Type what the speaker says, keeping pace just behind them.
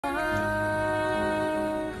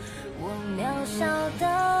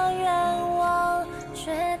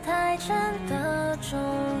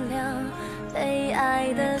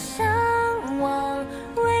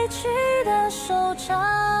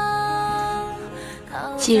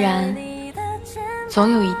既然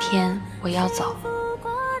总有一天我要走，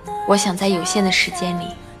我想在有限的时间里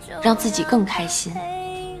让自己更开心，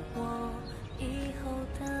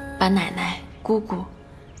把奶奶、姑姑、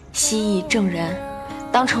蜥蜴、证人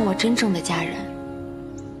当成我真正的家人，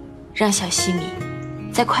让小西米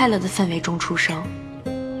在快乐的氛围中出生，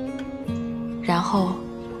然后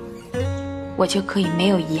我就可以没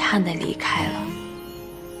有遗憾地离开了。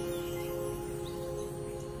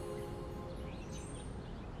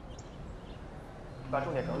把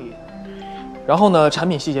重点整理，然后呢，产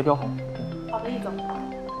品细节标好。好的，易总。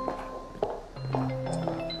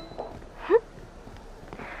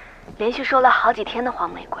连续收了好几天的黄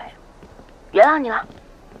玫瑰，原谅你了。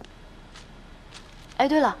哎，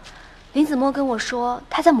对了，林子墨跟我说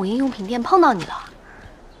他在母婴用品店碰到你了。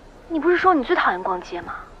你不是说你最讨厌逛街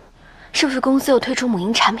吗？是不是公司又推出母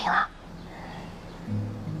婴产品了？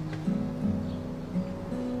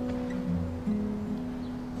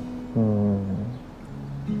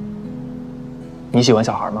你喜欢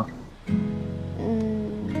小孩吗？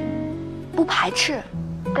不排斥，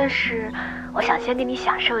但是我想先跟你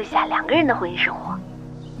享受一下2个人的婚姻生活。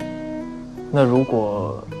那如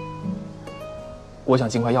果我想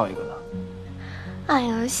尽快要一个呢？哎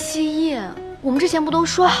呀，西叶，我们之前不都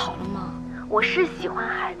说好了吗？我是喜欢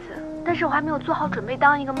孩子，但是我还没有做好准备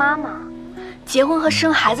当一个妈妈。结婚和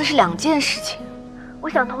生孩子是2件事情，我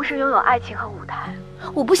想同时拥有爱情和舞台，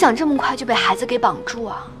我不想这么快就被孩子给绑住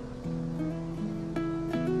啊。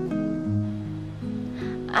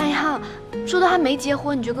哎呀，说到还没结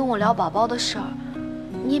婚你就跟我聊宝宝的事儿，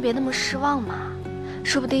你也别那么失望嘛，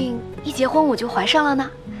说不定一结婚我就怀上了呢。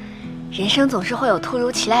人生总是会有突如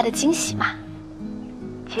其来的惊喜嘛。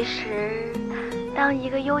其实，当一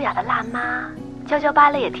个优雅的辣妈，教教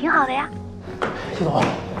芭蕾也挺好的呀。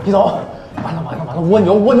易总，完了，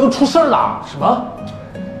蜗牛出事儿了！什么？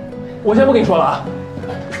我先不跟你说了啊。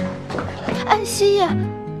哎，西叶，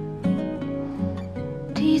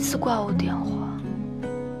第1次挂我电话。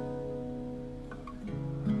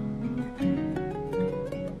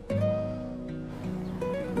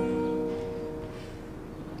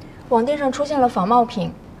网店上出现了仿冒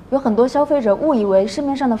品，有很多消费者误以为市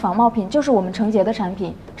面上的仿冒品就是我们程洁的产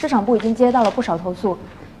品，市场部已经接到了不少投诉，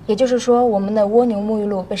也就是说，我们的蜗牛沐浴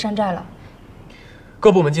露被山寨了。各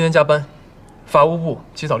部门今天加班，法务部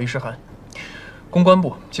起草律师函，公关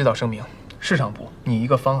部起草声明，市场部拟一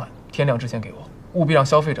个方案，天亮之前给我，务必让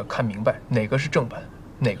消费者看明白哪个是正版，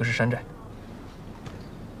哪个是山寨。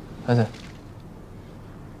安森。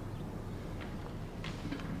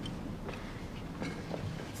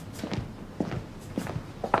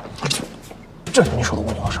这是你说的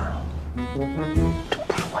蜗牛的事儿啊？这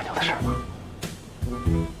不是蜗牛的事儿吗？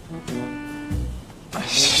哎，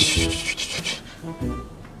去！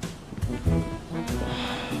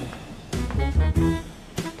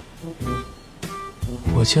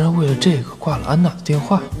我竟然为了这个挂了安娜的电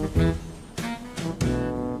话。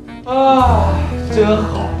啊，真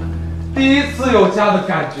好！第1次有家的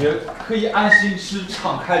感觉，可以安心吃，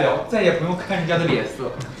敞开聊，再也不用看人家的脸色。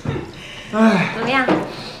哎，怎么样？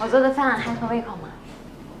我做的饭还合胃口吗？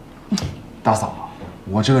大嫂，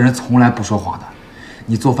我这个人从来不说谎的，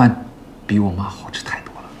你做饭比我妈好吃太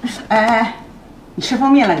多了。哎，你吃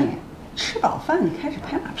方便了你？吃饱饭你开始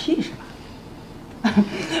拍马屁是吧？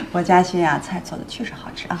我家轩呀，菜做的确实好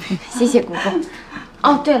吃啊。谢谢姑姑。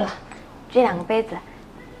哦，对了，这2个杯子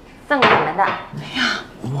送给你们的。哎呀，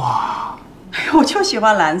哇！哎呦，我就喜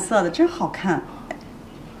欢蓝色的，真好看。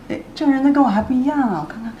哎，证人的跟我还不一样啊，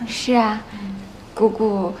我看。是啊，姑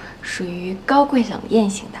姑属于高贵冷艳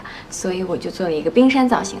型的，所以我就做了一个冰山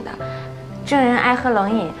造型的。证人爱喝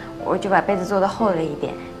冷饮，我就把杯子做的厚了一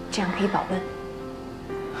点，这样可以保温。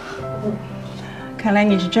看来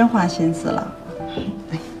你是真花心思了。哎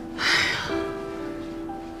呀，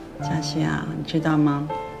嘉欣啊，你知道吗？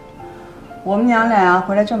我们娘俩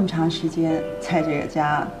回来这么长时间，在这个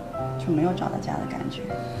家就没有找到家的感觉。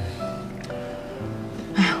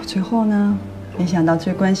哎呀，最后呢，没想到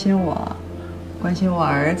最关心我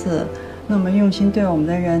儿子，那么用心对我们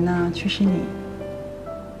的人呢，却是你。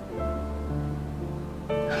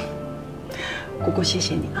姑姑，谢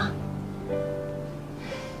谢你啊。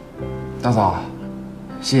大嫂，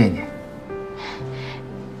谢谢你。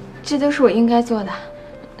这都是我应该做的。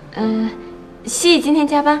西西今天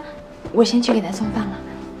加班，我先去给他送饭了。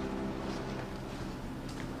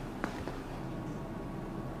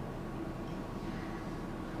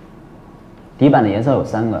底板的颜色有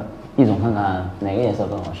3个，易总看看哪个颜色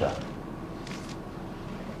更合适？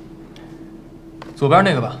左边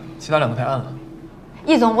那个吧，其他2个太暗了。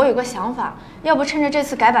易总，我有个想法，要不趁着这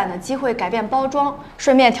次改版的机会改变包装，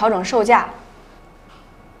顺便调整售价。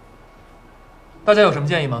大家有什么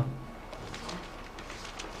建议吗？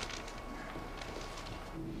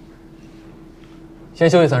先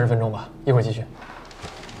休息30分钟吧，一会儿继续。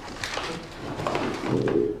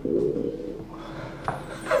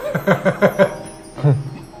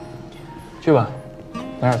去吧，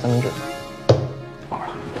拿点三明治。饱了。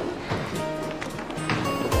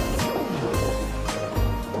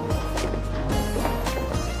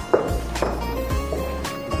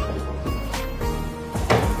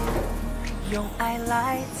用爱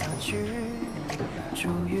来藏句，属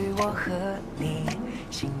于我和你，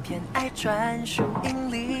芯片爱专属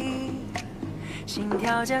引力，心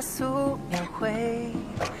跳加速描绘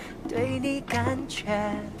对你感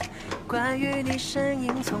觉，关于你声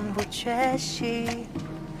音从不缺席，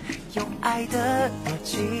用爱的逻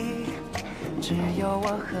辑，只有我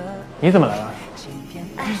和你怎么来了？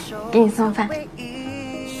给你送饭。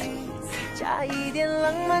加一点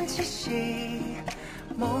浪漫气息。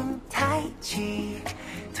蒙太奇，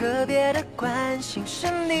特别的关心是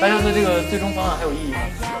你。大家对这个最终方案还有异议吗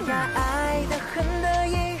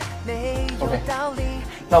 ？OK，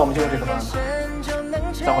 那我们就用这个方案吧。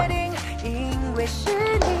散会。因为是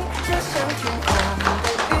你，就像天空的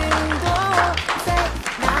云朵在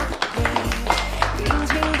哪里，阴晴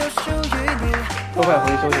都属于你。都快回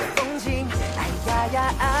去休息。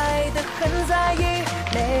爱的很在意，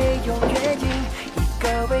没有原因。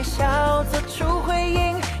个微笑做出回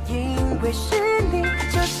应，因为是你，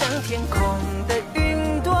就像天空的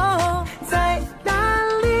云朵在哪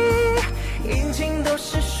里，阴晴都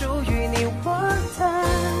是属于你我的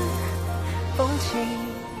风景。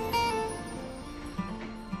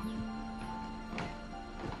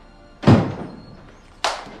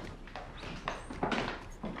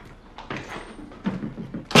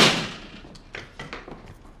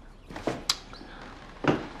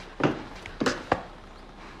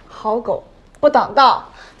好狗不挡道，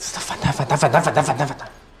反弹！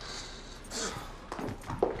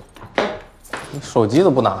你手机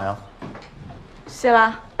都不拿呀？谢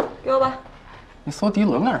了，给我吧。你搜迪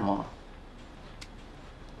伦干什么？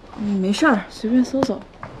没事儿，随便搜搜。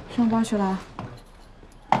上班去了。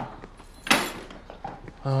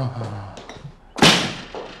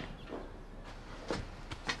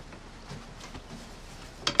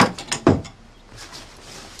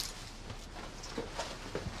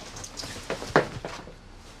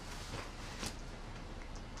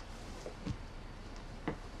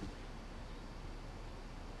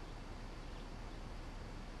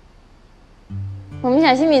我们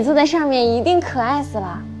小西米坐在上面一定可爱死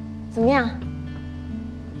了，怎么样？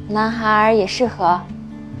男孩也适合，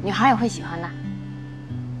女孩也会喜欢的。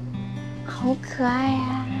好可爱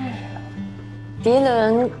呀！迪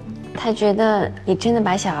伦，他觉得你真的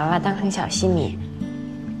把小娃娃当成小西米，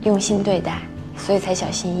用心对待，所以才小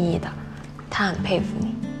心翼翼的，他很佩服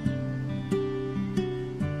你。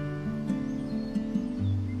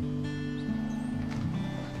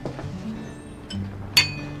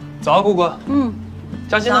早啊，姑姑。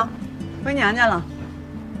嘉欣呢？回娘家了。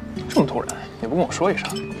这么突然，也不跟我说一声。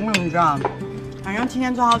我怎么知道？反正提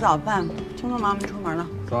前做好早饭，匆匆忙忙出门了。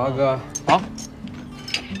走啊，哥。好。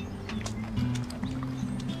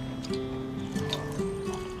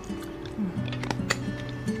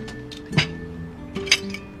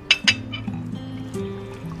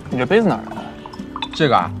你这杯子哪儿来的？这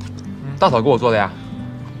个啊，大嫂给我做的呀，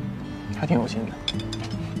还挺有心的。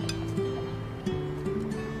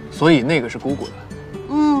所以那个是姑姑的。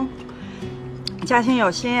嘉欣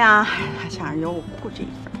有心啊，还想有我姑姑这一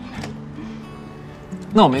份。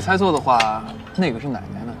那我没猜错的话，那个是奶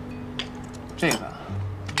奶呢，这个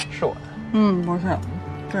是我的。不是，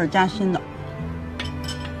这是嘉欣的。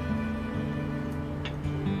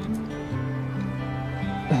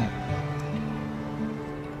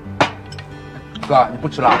哥，你不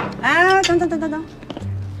吃了？哎，等，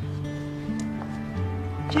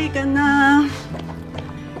这个呢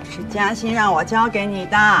是嘉欣让我交给你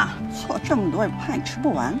的，做这么多也怕你吃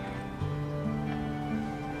不完。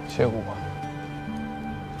谢谢姑姑。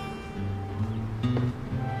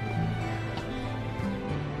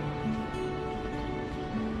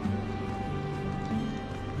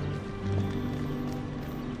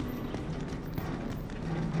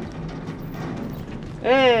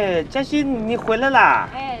哎，嘉欣，你回来啦！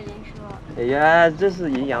哎，林叔。哎呀，真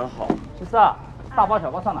是营养好。就是啊，大包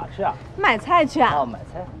小包上哪去啊？买菜去啊？哦，买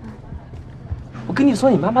菜。我跟你说，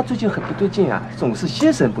你妈妈最近很不对劲啊，总是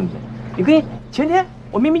心神不宁。前天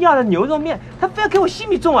我明明要的牛肉面，她非要给我西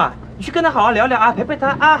米粽啊！你去跟她好好聊聊啊，陪陪她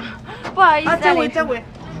啊。不好意思，再会。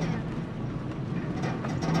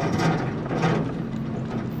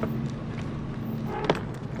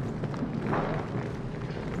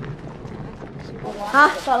好，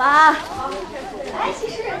走了啊。哎，其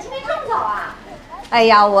实今天这么早啊？哎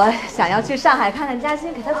呀，我想要去上海看看嘉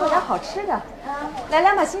欣，给她做点好吃的。来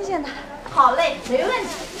2把新鲜的。好嘞，没问题。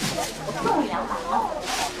我送你2把啊。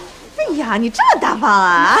哎呀，你这么大方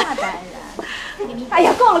啊！那当然。哎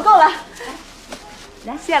呀，够了够了，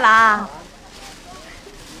来，谢了啊。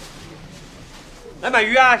来买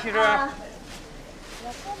鱼啊，西施。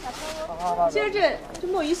今儿这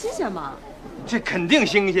墨鱼新鲜吗？这肯定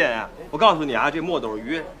新鲜啊！我告诉你啊，这墨斗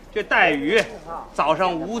鱼、这带鱼，早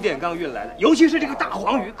上5点刚运来的，尤其是这个大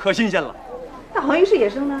黄鱼，可新鲜了。大黄鱼是野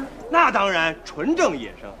生的？那当然，纯正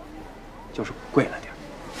野生，就是贵了点。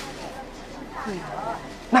贵啊？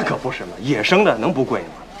那可不是嘛，野生的能不贵吗？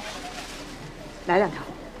来2条。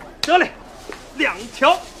得嘞，2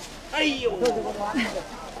条。哎呦，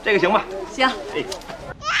这个行吧？行。哎。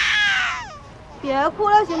别哭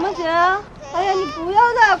了，行不行？哎呀，你不要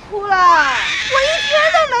再哭了，我1天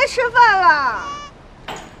都没吃饭了。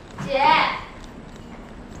姐，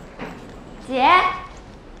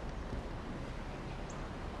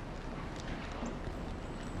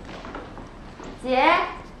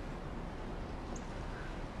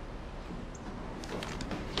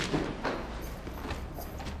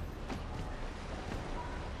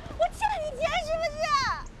我欠你钱是不是？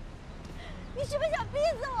你是不是想逼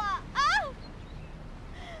死我啊？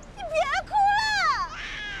你别哭了。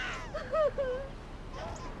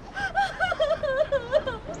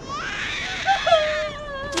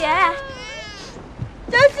姐，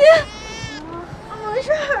嘉欣，没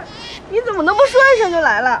事儿，你怎么都不说一声就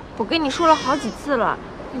来了？我跟你说了好几次了，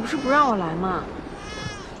你不是不让我来吗？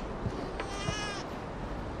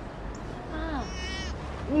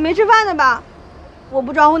你没吃饭呢吧？我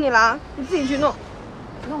不招呼你了，你自己去弄。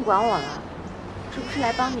不用管我了，这不是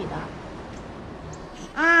来帮你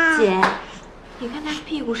的。啊，姐，你看他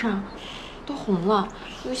屁股上都红了，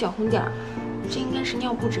有小红点儿，这应该是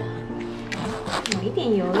尿布疹。抹一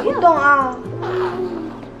点油不动啊，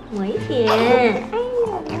抹一点。哎呀，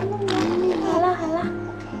好了好了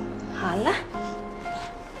好了，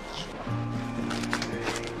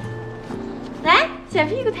来，小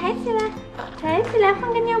屁股抬起来，抬起来，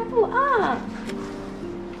换个尿布啊。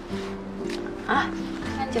啊，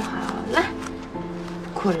这样就好了。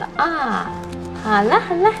哭了啊！好了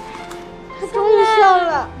好了，他终于笑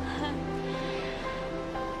了。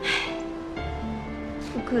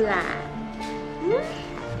不哭啦。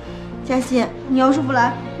嘉欣，你要是不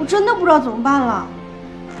来，我真的不知道怎么办了。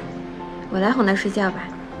我来哄他睡觉吧，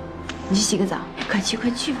你去洗个澡。快去快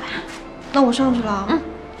去吧。那我上去了。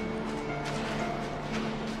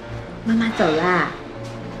妈妈走啦，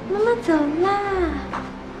妈妈走啦，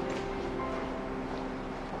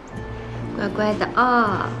乖乖的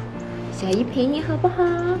啊，小姨陪你好不好？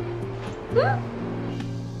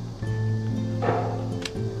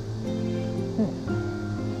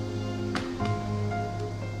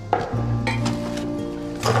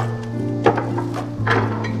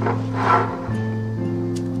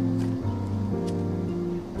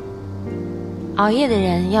熬夜的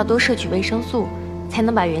人要多摄取维生素，才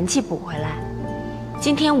能把元气补回来。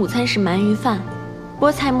今天午餐是鳗鱼饭、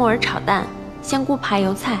菠菜木耳炒蛋、香菇扒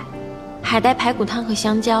油菜、海带排骨汤和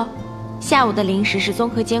香蕉。下午的零食是综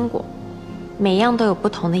合坚果，每样都有不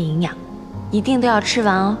同的营养，一定都要吃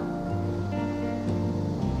完哦。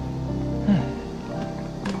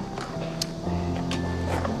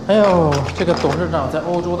哎呦，这个董事长在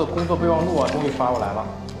欧洲的工作备忘录啊，终于发过来了。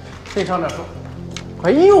这上面说，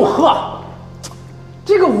哎呦呵，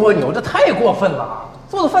这个蜗牛这太过分了，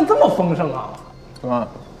做的饭这么丰盛啊！怎么，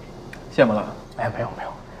羡慕了？哎，没有。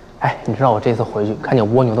哎，你知道我这次回去看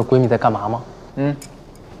见蜗牛的闺蜜在干嘛吗？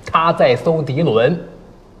她在搜涤纶，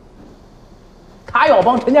她要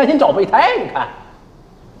帮陈嘉欣找备胎，你看。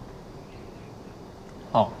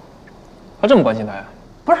哦，她这么关心他呀？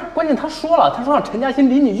不是，关键她说了，她说让陈嘉欣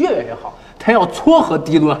离你越远越好，她要撮合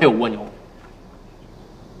涤纶还有蜗牛。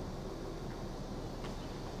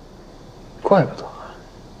怪不得，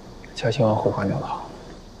嘉欣往后花鸟的好。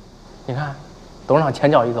你看，董事长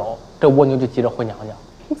前脚一走，这蜗牛就急着回娘家。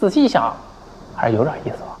你仔细一想，还是有点意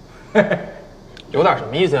思吧？有点什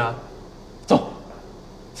么意思啊？